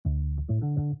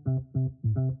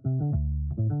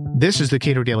This is the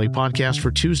Cato Daily Podcast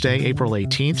for Tuesday, April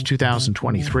 18th,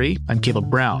 2023. I'm Caleb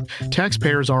Brown.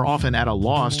 Taxpayers are often at a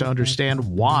loss to understand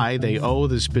why they owe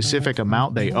the specific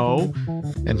amount they owe,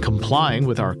 and complying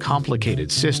with our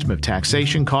complicated system of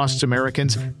taxation costs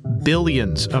Americans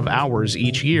billions of hours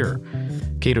each year.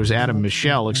 Cato's Adam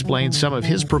Michel explains some of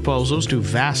his proposals to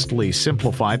vastly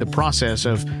simplify the process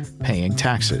of paying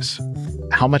taxes.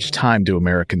 How much time do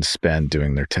Americans spend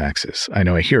doing their taxes? I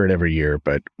know I hear it every year,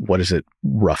 but what is it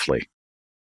roughly?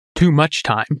 Too much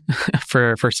time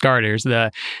for starters. The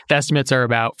estimates are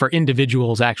about, for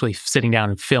individuals actually sitting down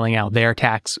and filling out their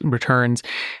tax returns,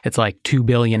 it's like 2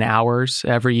 billion hours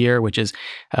every year, which is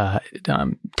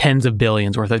tens of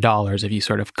billions worth of dollars if you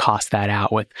sort of cost that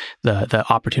out with the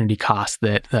opportunity cost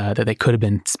that they could have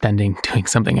been spending doing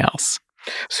something else.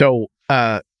 So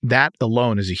that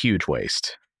alone is a huge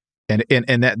waste. And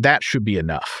that should be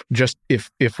enough. Just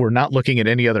if we're not looking at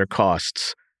any other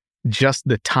costs, just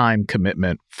the time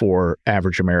commitment for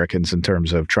average Americans in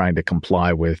terms of trying to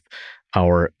comply with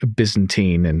our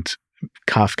Byzantine and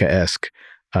Kafkaesque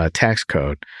tax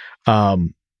code.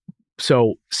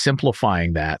 So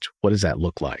simplifying that, what does that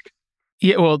look like?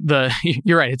 Yeah, well,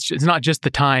 you're right. It's not just the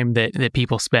time that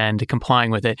people spend complying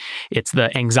with it. It's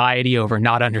the anxiety over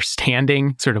not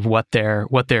understanding sort of what they're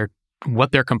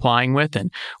complying with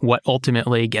and what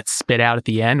ultimately gets spit out at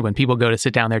the end. When people go to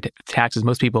sit down their taxes,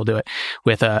 most people do it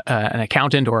with an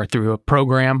accountant or through a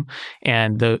program.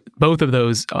 And both of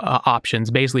those options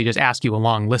basically just ask you a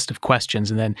long list of questions,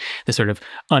 and then the sort of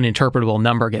uninterpretable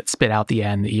number gets spit out the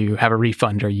end that you have a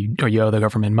refund or you owe the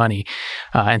government money.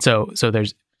 And so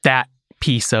there's that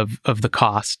piece of the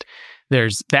cost.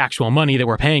 There's the actual money that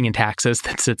we're paying in taxes.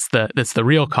 That's the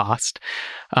real cost.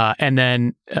 And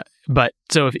then, but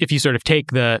so if you sort of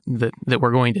take that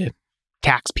we're going to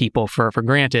tax people for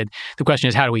granted, the question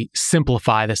is, how do we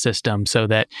simplify the system so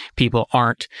that people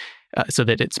aren't, so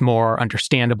that it's more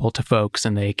understandable to folks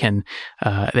and they can,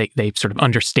 they sort of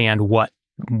understand what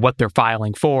they're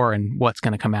filing for and what's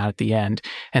going to come out at the end.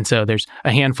 And so there's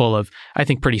a handful of, I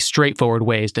think, pretty straightforward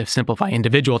ways to simplify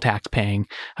individual tax paying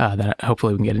that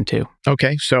hopefully we can get into.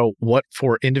 Okay, so what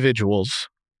for individuals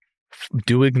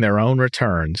doing their own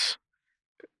returns,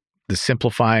 the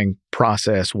simplifying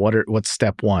process, what's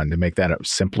step one to make that a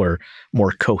simpler,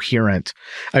 more coherent,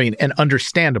 and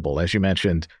understandable, as you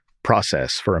mentioned,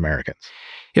 process for Americans?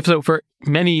 If so, for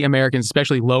many Americans,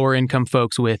 especially lower income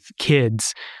folks with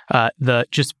kids,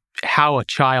 just how a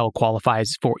child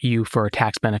qualifies for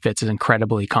tax benefits is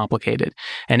incredibly complicated.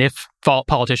 And if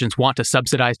politicians want to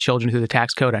subsidize children through the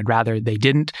tax code, I'd rather they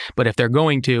didn't. But if they're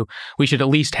going to, we should at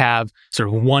least have sort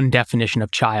of one definition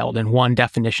of child and one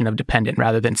definition of dependent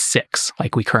rather than 6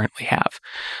 like we currently have.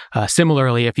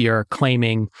 Similarly, if you're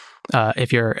claiming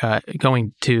if you're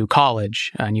going to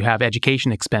college and you have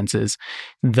education expenses,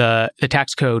 the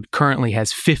tax code currently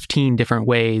has 15 different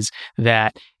ways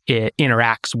that it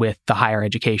interacts with the higher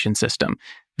education system.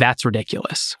 That's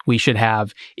ridiculous. We should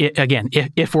have, again,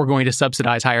 if we're going to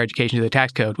subsidize higher education through the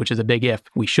tax code, which is a big if,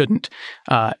 we shouldn't.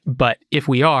 But if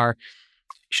we are,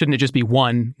 shouldn't it just be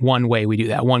one way we do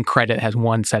that? One credit has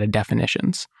one set of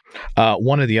definitions.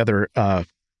 One of the other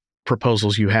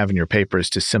proposals you have in your paper is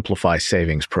to simplify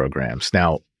savings programs.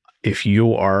 Now, if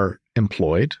you are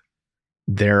employed,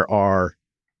 there are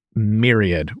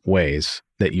myriad ways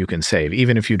that you can save.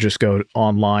 Even if you just go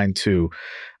online to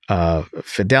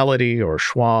Fidelity or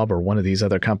Schwab or one of these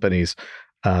other companies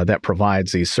that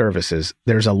provides these services,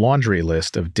 there's a laundry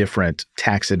list of different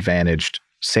tax-advantaged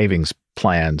savings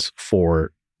plans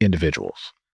for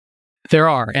individuals. There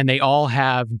are, and they all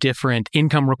have different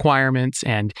income requirements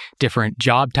and different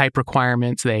job type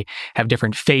requirements. They have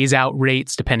different phase-out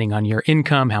rates depending on your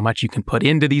income, how much you can put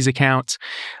into these accounts.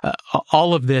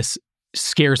 All of this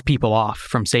scares people off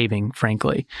from saving,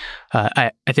 frankly.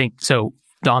 I think so.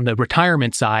 On the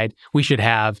retirement side, we should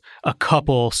have a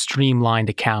couple streamlined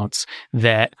accounts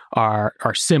that are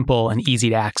simple and easy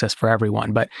to access for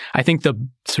everyone. But I think the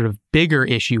sort of bigger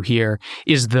issue here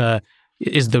is the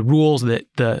rules that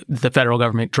the federal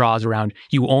government draws around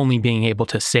you only being able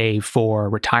to save for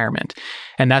retirement.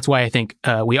 And that's why I think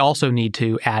we also need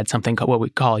to add something called what we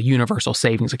call a universal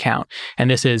savings account. And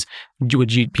this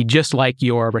would be just like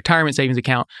your retirement savings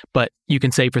account, but you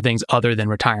can save for things other than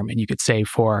retirement. You could save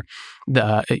for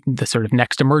the sort of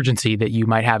next emergency that you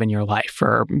might have in your life,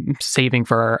 for saving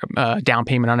for down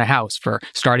payment on a house, for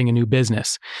starting a new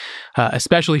business.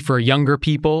 Especially for younger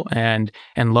people and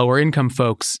lower income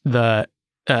folks,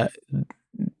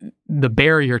 the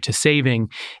barrier to saving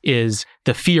is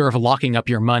the fear of locking up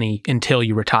your money until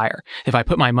you retire. If I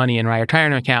put my money in my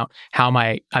retirement account,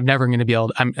 I'm never going to be able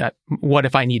to, what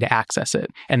if I need to access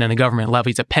it? And then the government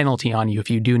levies a penalty on you if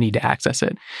you do need to access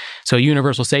it. So a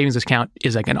universal savings account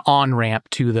is like an on-ramp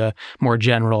to the more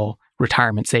general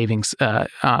retirement savings sort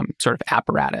of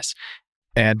apparatus.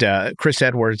 And Chris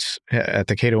Edwards at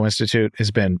the Cato Institute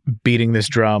has been beating this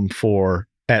drum for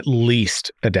at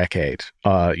least a decade.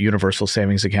 Universal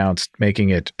savings accounts, making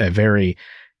it a very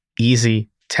easy,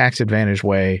 tax-advantaged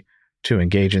way to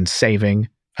engage in saving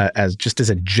as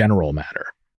a general matter.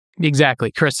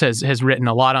 Exactly. Chris has written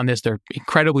a lot on this. They're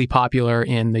incredibly popular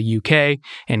in the UK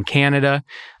and Canada.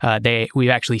 We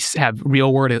actually have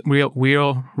real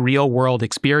world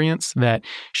experience that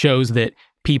shows that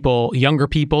younger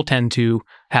people tend to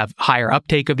have higher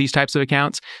uptake of these types of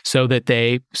accounts so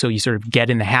you sort of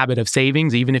get in the habit of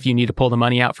savings. Even if you need to pull the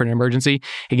money out for an emergency,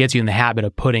 it gets you in the habit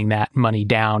of putting that money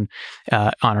down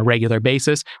on a regular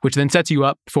basis, which then sets you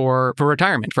up for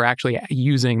retirement, for actually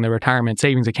using the retirement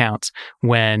savings accounts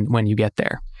when you get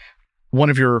there.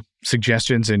 One of your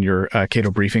suggestions in your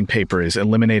Cato briefing paper is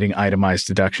eliminating itemized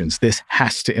deductions. This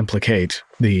has to implicate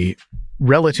the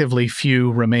relatively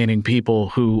few remaining people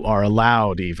who are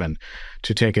allowed even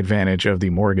to take advantage of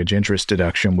the mortgage interest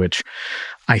deduction, which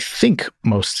I think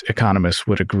most economists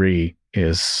would agree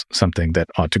is something that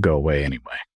ought to go away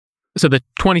anyway. So the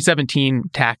 2017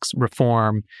 tax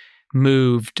reform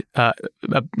moved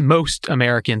most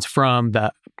Americans from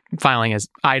the filing as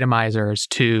itemizers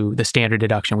to the standard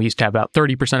deduction. We used to have about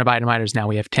 30% of itemizers. Now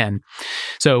we have 10.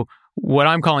 So what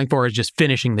I'm calling for is just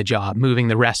finishing the job, moving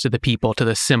the rest of the people to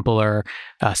the simpler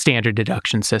standard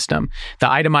deduction system.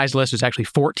 The itemized list is actually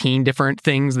 14 different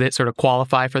things that sort of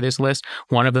qualify for this list.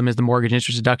 One of them is the mortgage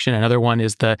interest deduction. Another one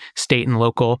is the state and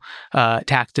local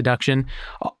tax deduction.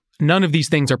 None of these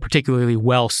things are particularly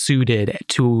well suited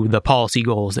to the policy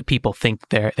goals that people think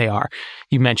they are.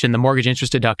 You mentioned the mortgage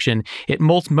interest deduction. It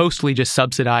mostly just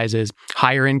subsidizes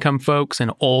higher income folks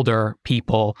and older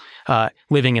people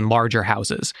living in larger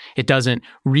houses. It doesn't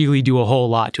really do a whole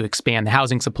lot to expand the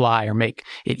housing supply or make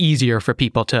it easier for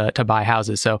people to buy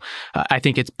houses. So I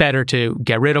think it's better to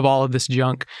get rid of all of this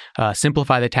junk,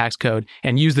 simplify the tax code,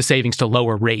 and use the savings to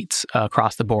lower rates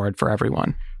across the board for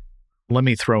everyone. Let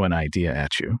me throw an idea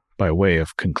at you by way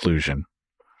of conclusion.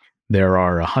 There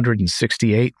are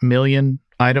 168 million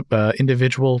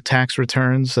individual tax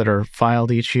returns that are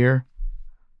filed each year.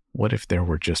 What if there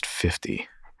were just 50?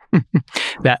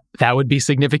 That would be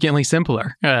significantly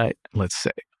simpler. Let's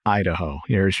say Idaho,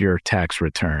 here's your tax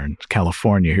return.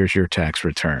 California, here's your tax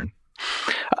return.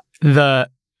 I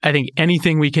think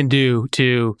anything we can do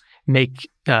to make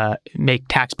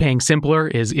tax paying simpler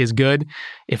is good.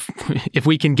 If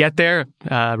we can get there,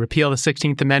 repeal the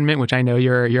 16th Amendment, which I know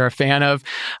you're a fan of.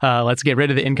 Let's get rid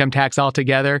of the income tax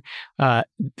altogether.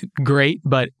 Great,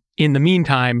 but in the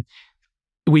meantime,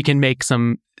 we can make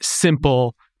some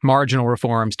simple marginal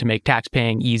reforms to make tax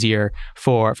paying easier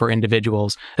for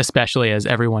individuals, especially as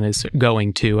everyone is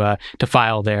going to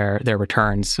file their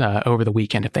returns over the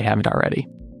weekend if they haven't already.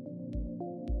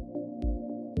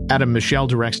 Adam Michel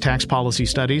directs tax policy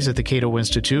studies at the Cato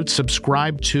Institute.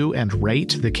 Subscribe to and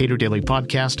rate the Cato Daily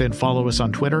Podcast and follow us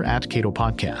on Twitter @Cato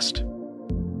Podcast.